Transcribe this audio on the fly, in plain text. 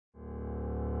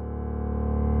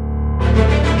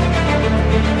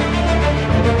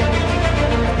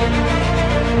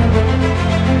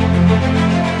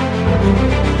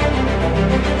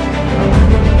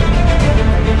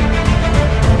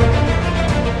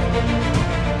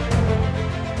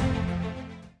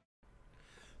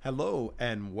Hello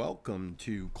and welcome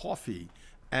to Coffee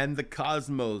and the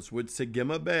Cosmos with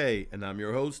Sagima Bay. And I'm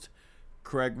your host,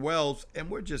 Craig Wells. And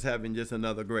we're just having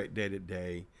another great day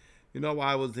today. You know,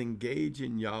 I was engaged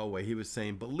in Yahweh. He was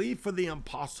saying, believe for the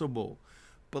impossible.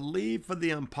 Believe for the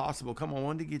impossible. Come on, I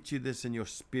wanted to get you this in your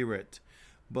spirit.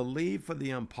 Believe for the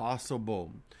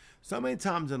impossible. So many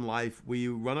times in life, we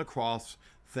run across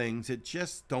things that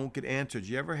just don't get answered.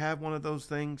 You ever have one of those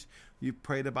things? You've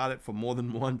prayed about it for more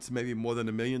than once, maybe more than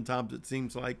a million times, it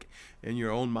seems like, in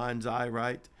your own mind's eye,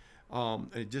 right? And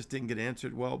it just didn't get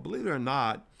answered. Well, believe it or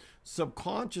not,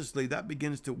 subconsciously, that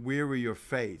begins to weary your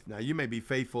faith. Now, you may be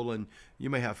faithful and you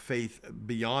may have faith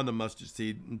beyond the mustard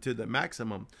seed to the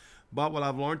maximum. But what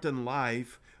I've learned in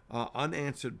life,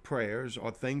 unanswered prayers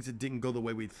or things that didn't go the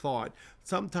way we thought,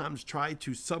 sometimes try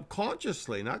to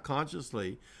subconsciously, not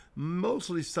consciously,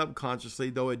 mostly subconsciously,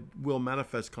 though it will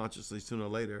manifest consciously sooner or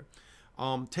later,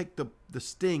 take the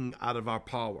sting out of our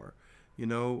power. You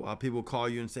know, people call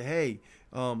you and say, hey,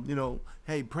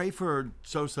 hey, pray for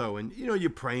so-so. And, you're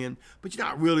praying, but you're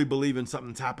not really believing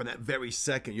something's happened that very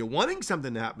second. You're wanting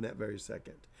something to happen that very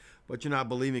second, but you're not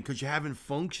believing because you haven't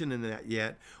functioned in that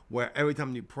yet, where every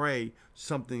time you pray,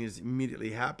 something is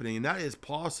immediately happening. And that is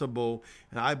possible.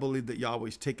 And I believe that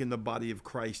Yahweh's taken the body of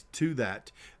Christ to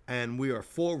that. And we are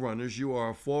forerunners. You are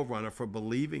a forerunner for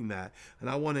believing that. And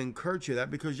I want to encourage you that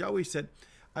because Yahweh said,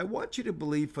 I want you to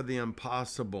believe for the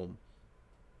impossible.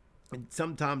 And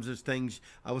sometimes there's things,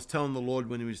 I was telling the Lord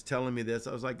when he was telling me this,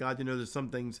 I was like, God, there's some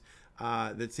things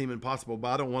that seem impossible, but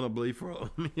I don't want to believe for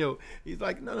them. He's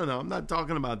like, no, I'm not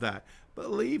talking about that.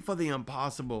 Believe for the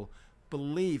impossible.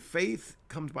 Believe. Faith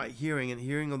comes by hearing, and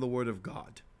hearing of the word of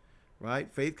God,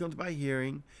 right? Faith comes by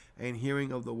hearing, and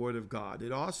hearing of the word of God.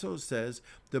 It also says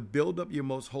to build up your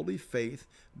most holy faith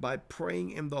by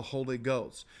praying in the Holy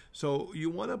Ghost. So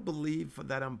you want to believe for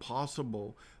that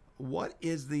impossible. What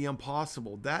is the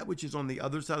impossible? That which is on the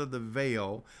other side of the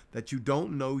veil that you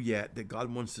don't know yet that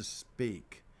God wants to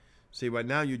speak. See, right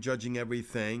now you're judging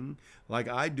everything, like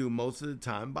I do most of the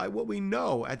time, by what we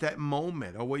know at that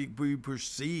moment or what we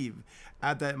perceive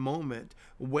at that moment,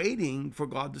 waiting for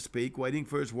God to speak, waiting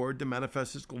for his word to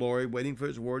manifest his glory, waiting for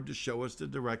his word to show us the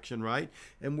direction, right?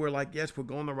 And we're like, yes, we're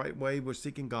going the right way. We're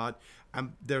seeking God.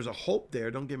 There's a hope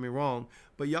there, don't get me wrong,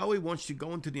 but Yahweh wants you to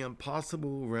go into the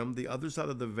impossible realm, the other side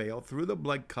of the veil, through the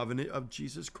blood covenant of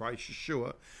Jesus Christ,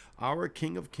 Yeshua, our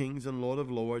King of Kings and Lord of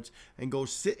Lords, and go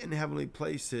sit in heavenly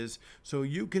places so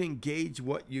you can engage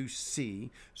what you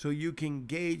see, so you can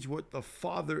gauge what the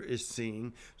Father is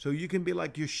seeing, so you can be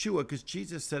like Yeshua, because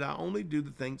Jesus said, I only do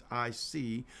the things I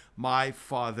see my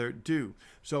Father do.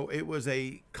 So it was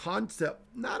a concept,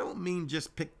 I don't mean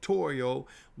just pictorial,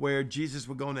 where Jesus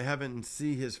would go into heaven and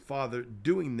see his Father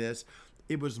doing this.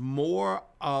 It was more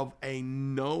of a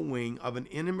knowing of an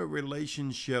intimate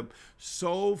relationship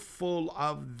so full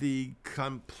of the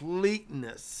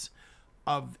completeness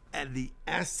of the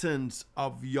essence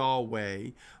of Yahweh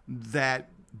that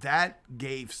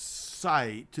gave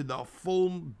sight to the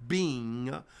full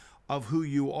being of who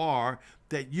you are,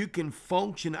 that you can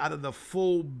function out of the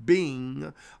full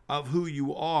being of who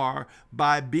you are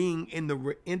by being in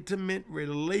the intimate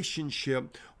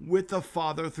relationship with the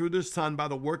Father through the Son by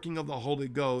the working of the Holy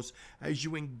Ghost as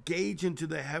you engage into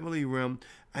the heavenly realm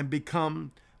and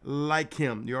become like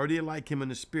him. You're already like him in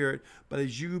the spirit, but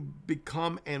as you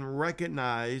become and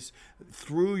recognize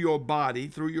through your body,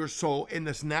 through your soul in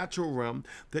this natural realm,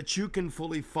 that you can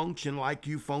fully function like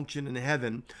you function in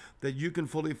heaven, that you can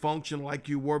fully function like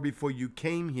you were before you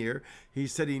came here. He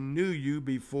said he knew you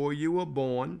before you were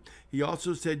born. He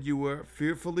also said you were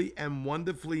fearfully and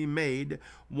wonderfully made,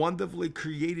 wonderfully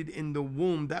created in the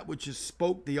womb, that which is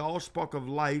spoke, the all spark of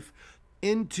life,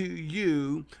 into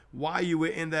you while you were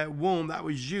in that womb. That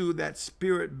was you, that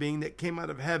spirit being that came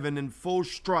out of heaven in full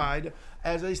stride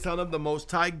as a son of the Most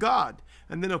High God.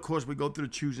 And then, of course, we go through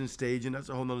the choosing stage, and that's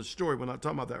a whole nother story. We're not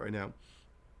talking about that right now.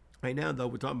 Right now, though,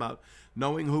 we're talking about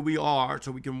knowing who we are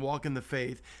so we can walk in the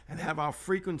faith and have our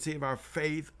frequency of our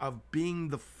faith of being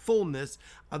the fullness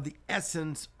of the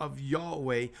essence of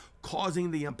Yahweh, causing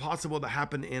the impossible to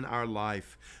happen in our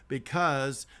life,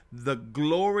 because the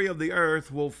glory of the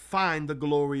earth will find the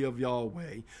glory of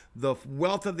Yahweh. The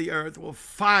wealth of the earth will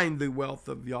find the wealth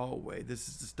of Yahweh. This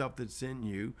is the stuff that's in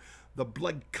you. The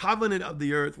blood covenant of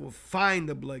the earth will find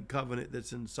the blood covenant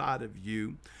that's inside of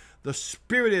you. The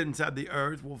spirit inside the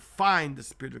earth will find the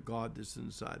Spirit of God that's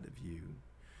inside of you.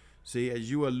 See, as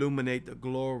you illuminate the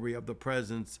glory of the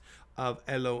presence of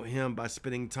Elohim by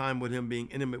spending time with him, being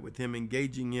intimate with him,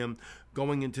 engaging him,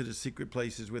 going into the secret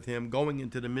places with him, going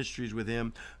into the mysteries with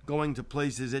him, going to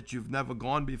places that you've never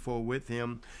gone before with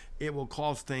him, it will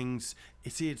cause things.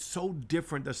 You see, it's so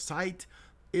different. The sight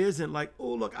isn't like,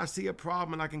 oh, look, I see a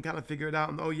problem and I can kind of figure it out.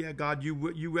 And, oh, yeah, God,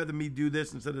 you rather me do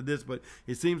this instead of this, but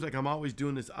it seems like I'm always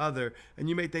doing this other. And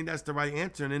you may think that's the right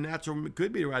answer, and the natural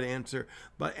could be the right answer.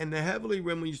 But in the heavenly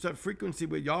realm, when you start frequency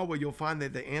with Yahweh, you'll find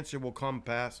that the answer will come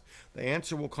past. The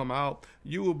answer will come out.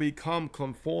 You will become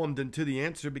conformed into the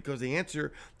answer because the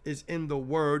answer is in the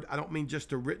word. I don't mean just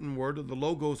the written word or the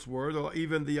logos word or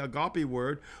even the agape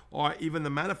word or even the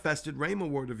manifested rhema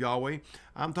word of Yahweh.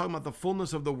 I'm talking about the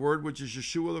fullness of the word, which is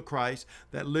Yeshua the Christ,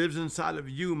 that lives inside of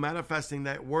you, manifesting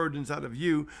that word inside of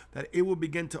you, that it will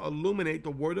begin to illuminate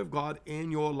the word of God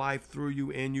in your life, through you,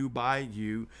 in you,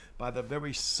 by the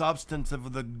very substance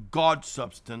of the God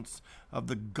substance, of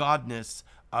the godness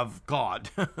of God,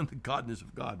 the godness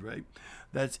of God, right?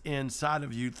 That's inside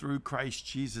of you through Christ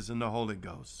Jesus and the Holy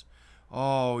Ghost.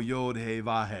 Oh, Yod He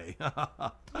Vahe.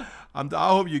 I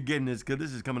hope you're getting this, because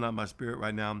this is coming out of my spirit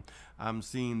right now. I'm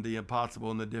seeing the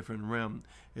impossible in the different realm.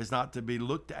 It's not to be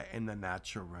looked at in the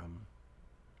natural realm.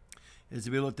 It's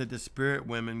to be looked at the spirit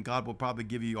realm, and God will probably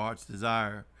give you your heart's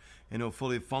desire, and it'll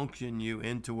fully function you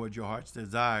in towards your heart's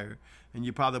desire. And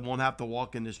you probably won't have to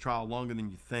walk in this trial longer than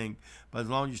you think. But as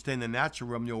long as you stay in the natural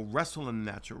realm, you'll wrestle in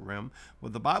the natural realm.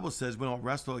 Well, the Bible says we don't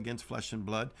wrestle against flesh and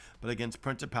blood, but against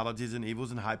principalities and evils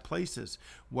in high places.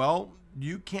 Well,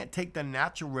 you can't take the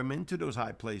natural realm into those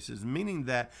high places, meaning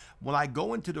that when I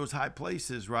go into those high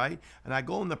places, right, and I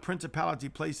go in the principality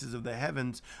places of the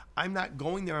heavens, I'm not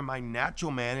going there in my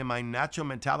natural man, in my natural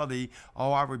mentality,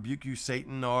 oh, I rebuke you,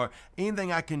 Satan, or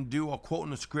anything I can do, or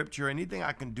quoting the scripture, anything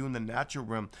I can do in the natural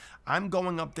realm. I'm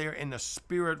going up there in the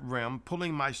spirit realm,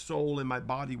 pulling my soul and my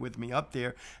body with me up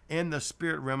there in the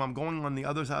spirit realm. I'm going on the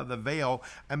other side of the veil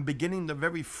and beginning the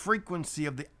very frequency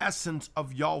of the essence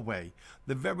of Yahweh,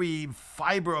 the very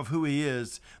fiber of who he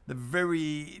is, the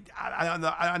very,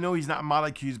 I know he's not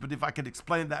molecules, but if I could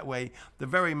explain it that way, the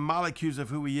very molecules of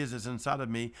who he is inside of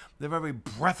me, the very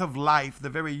breath of life, the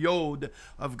very yod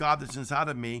of God that's inside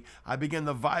of me. I begin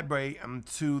to vibrate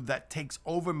to that takes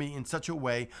over me in such a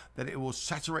way that it will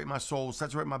saturate my soul,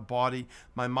 saturate my body,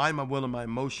 my mind, my will, and my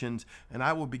emotions, and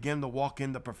I will begin to walk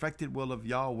in the perfected will of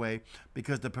Yahweh,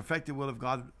 because the perfected will of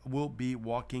God will be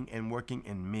walking and working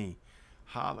in me.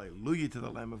 Hallelujah to the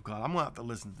Lamb of God. I'm going to have to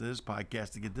listen to this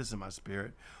podcast to get this in my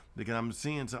spirit, because I'm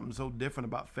seeing something so different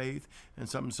about faith and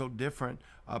something so different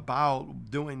about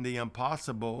doing the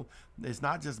impossible. It's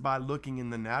not just by looking in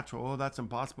the natural, oh, that's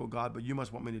impossible, God, but you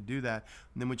must want me to do that.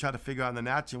 And then we try to figure out in the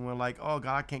natural, and we're like, oh,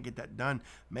 God, I can't get that done.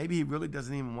 Maybe he really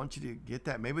doesn't even want you to get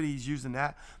that. Maybe he's using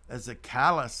that as a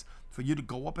callus for you to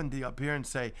go up here and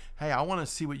say, hey, I want to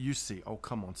see what you see. Oh,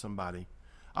 come on, somebody.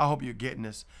 I hope you're getting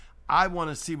this. I want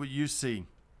to see what you see.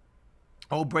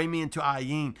 Oh, bring me into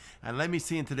Ayin, and let me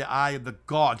see into the eye of the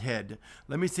Godhead.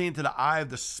 Let me see into the eye of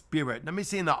the Spirit. Let me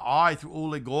see in the eye through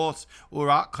Holy Ghost,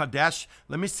 Urak Kadesh.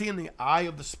 Let me see in the eye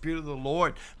of the Spirit of the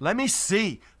Lord. Let me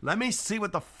see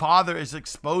what the Father is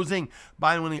exposing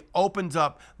by when he opens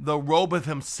up the robe of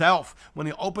himself, when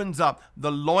he opens up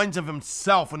the loins of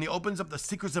himself, when he opens up the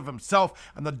secrets of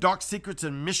himself and the dark secrets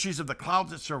and mysteries of the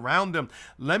clouds that surround him.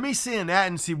 Let me see in that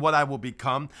and see what I will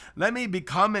become. Let me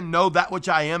become and know that which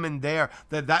I am in there,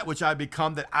 that which I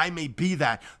become, that I may be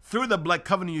that through the blood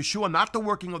covenant of Yeshua, not the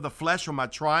working of the flesh or my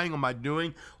trying or my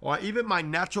doing or even my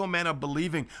natural manner of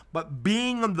believing, but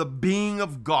being of the being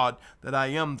of God that I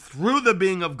am through the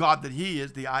being of God that he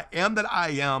is, the I am that I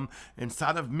am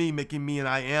inside of me, making me an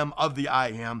I am of the I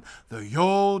am, the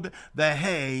Yod, the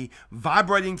Hey,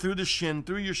 vibrating through the Shin,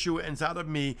 through Yeshua inside of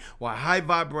me, while I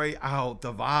vibrate out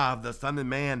the Vav, the Son of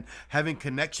Man, having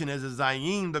connection as a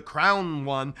Zayin, the crown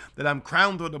one, that I'm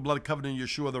crowned with the blood covenant of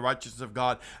Yeshua, the righteousness of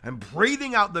God, and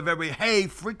breathing out the very Hey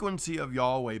frequency of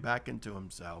Yahweh back into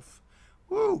himself.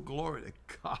 Woo, glory to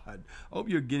God. I hope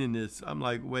you're getting this. I'm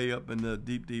like way up in the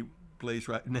deep, deep place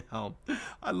right now.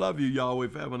 I love you, Yahweh,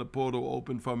 for having a portal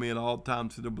open for me at all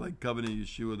times to the blood covenant of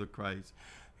Yeshua the Christ.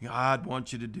 God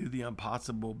wants you to do the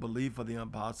impossible, believe for the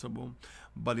impossible,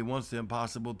 but he wants the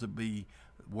impossible to be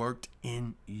worked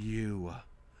in you,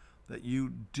 that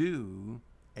you do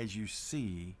as you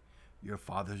see your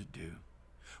fathers do.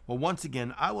 Well, once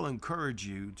again, I will encourage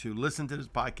you to listen to this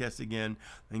podcast again,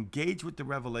 engage with the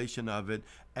revelation of it,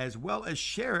 as well as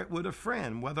share it with a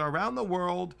friend, whether around the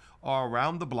world or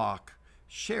around the block.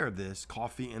 Share this,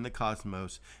 Coffee in the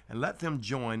Cosmos, and let them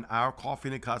join our Coffee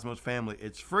in the Cosmos family.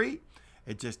 It's free.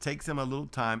 It just takes them a little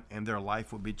time, and their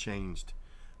life will be changed.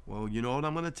 Well, you know what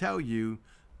I'm going to tell you?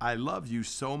 I love you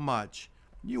so much.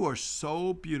 You are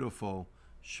so beautiful.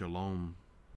 Shalom.